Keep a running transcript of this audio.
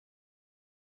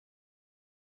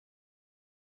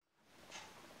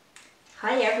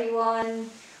Hi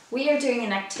everyone, we are doing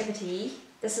an activity.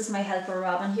 This is my helper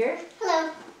Robin here.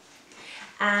 Hello.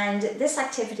 And this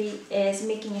activity is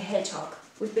making a hedgehog.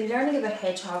 We've been learning about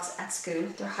hedgehogs at school.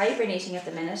 They're hibernating at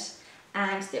the minute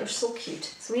and they're so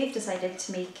cute. So we've decided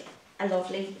to make a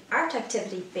lovely art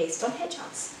activity based on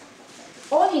hedgehogs.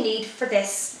 All you need for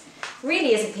this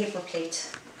really is a paper plate.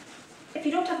 If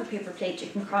you don't have a paper plate, you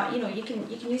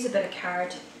can use a bit of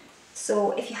card.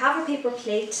 So if you have a paper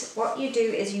plate, what you do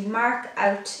is you mark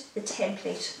out the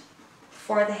template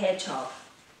for the hedgehog.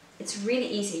 It's really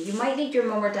easy. You might need your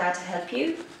mum or dad to help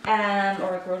you,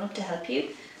 or a grown-up to help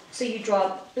you. So you draw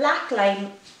a black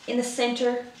line in the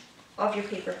centre of your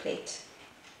paper plate,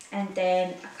 and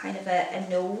then a kind of a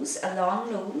nose, a long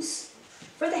nose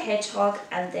for the hedgehog,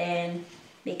 and then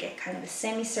make it kind of a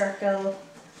semicircle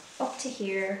up to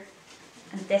here,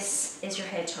 and this is your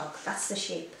hedgehog. That's the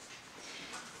shape.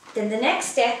 Then the next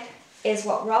step is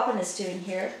what Robin is doing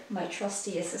here, my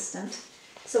trusty assistant.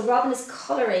 So Robin is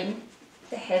colouring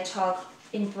the hedgehog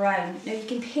in brown. Now you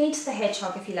can paint the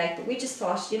hedgehog if you like, but we just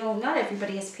thought, not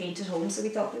everybody has paint at home, so we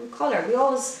thought we would colour. We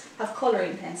always have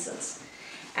colouring pencils.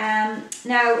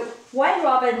 Now, while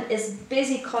Robin is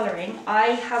busy colouring, I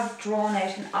have drawn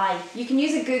out an eye. You can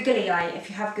use a googly eye if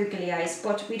you have googly eyes,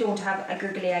 but we don't have a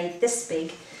googly eye this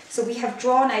big. So we have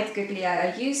drawn out the googly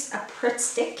eye. I used a Pritt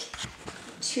stick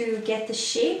to get the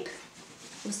shape.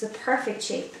 It was the perfect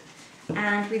shape.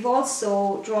 And we've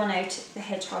also drawn out the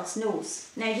hedgehog's nose.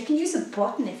 Now you can use a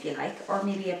button if you like, or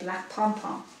maybe a black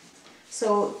pom-pom.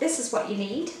 So this is what you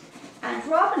need. And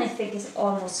Robin, I think, is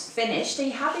almost finished. Are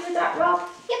you happy with that, Rob?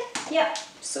 Yep. Yep.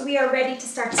 So we are ready to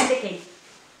start sticking.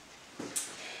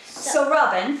 So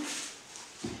Robin,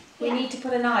 we need to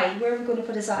put an eye. Where are we going to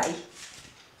put his eye?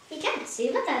 You can't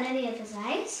see without any of his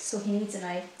eyes. So he needs an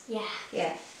eye. Yeah.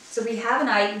 Yeah. So we have an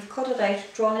eye, we've cut it out,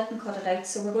 drawn it and cut it out.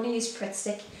 So we're going to use Pritt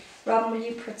stick. Robin, will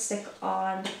you Pritt stick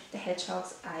on the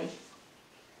hedgehog's eye?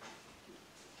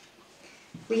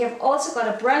 We have also got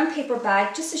a brown paper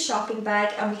bag, just a shopping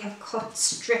bag, and we have cut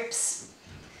strips.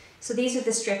 So these are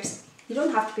the strips. You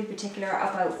don't have to be particular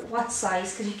about what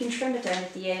size, because you can trim it down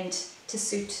at the end to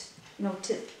suit,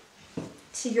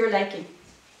 to your liking.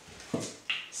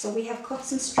 So we have cut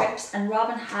some strips, and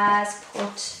Robin has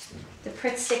put the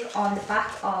Pritt stick on the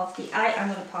back of the eye. I'm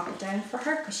going to pop it down for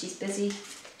her because she's busy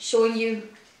showing you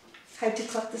how to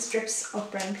cut the strips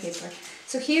of brown paper.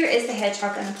 So here is the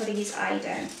hedgehog, and I'm putting his eye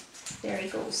down. There he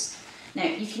goes. Now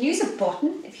you can use a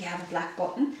button if you have a black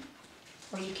button,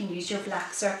 or you can use your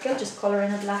black circle, just colour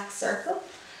in a black circle.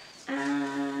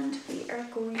 And we are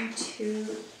going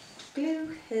to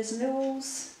glue his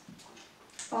nose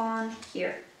on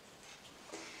here.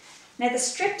 Now the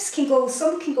strips can go,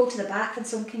 some can go to the back and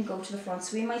some can go to the front.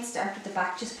 So we might start with the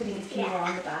back, just putting a few more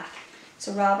on the back.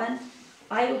 So Robin,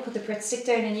 I will put the Pritt stick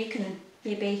down and you can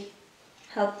maybe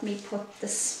help me put the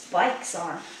spikes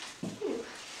on.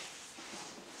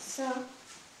 So,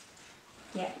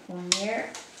 yeah, one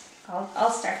there.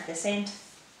 I'll start at this end.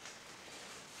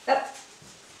 Up.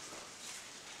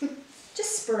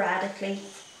 Just sporadically.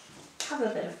 Have a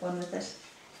bit of fun with it.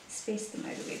 Space them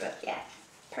out a wee bit. Yeah,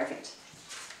 perfect.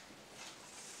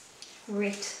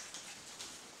 Great.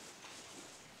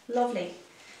 Lovely.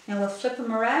 Now we'll flip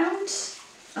them around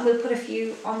and we'll put a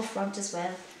few on the front as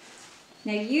well.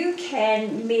 Now you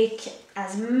can make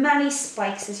as many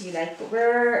spikes as you like, but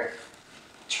we're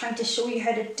trying to show you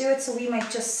how to do it, so we might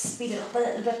just speed it up a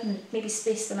little bit and maybe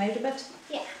space them out a bit.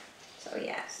 Yeah. So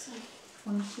yeah,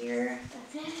 one here.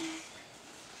 That's it.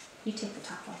 You take the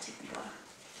top, I'll take the bottom.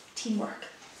 Teamwork.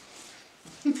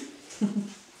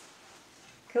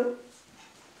 Cool.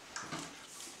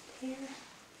 Here.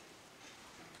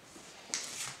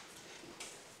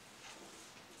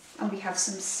 And we have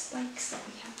some spikes that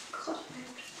we have cut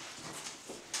out.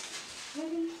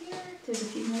 Right in here. There's a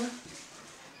few more.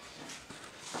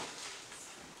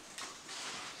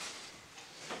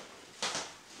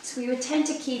 So we would tend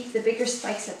to keep the bigger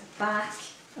spikes at the back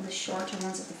and the shorter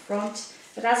ones at the front.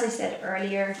 But as I said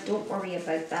earlier, don't worry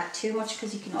about that too much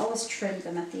because you can always trim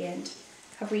them at the end.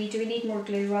 Do we need more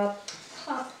glue, Rob?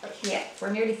 Yeah,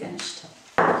 we're nearly finished.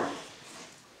 Okay,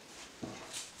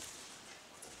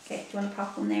 do you want to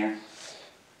pop one there?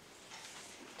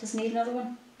 Does it need another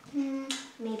one?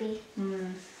 Maybe.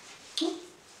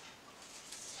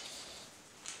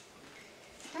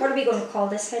 What are we going to call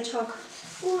this hedgehog?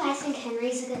 Oh, I think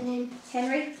Henry's a good name.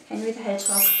 Henry? Henry the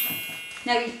hedgehog.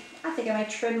 Now, I think I might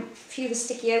trim a few of the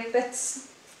sticky out bits.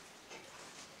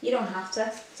 You don't have to,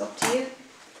 it's up to you.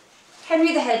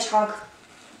 Henry the hedgehog.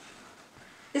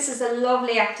 This is a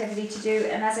lovely activity to do,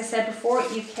 and as I said before,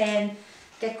 you can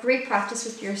get great practice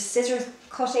with your scissors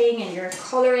cutting and your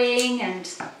colouring and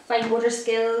fine motor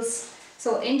skills.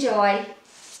 So enjoy.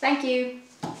 Thank you.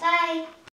 Bye.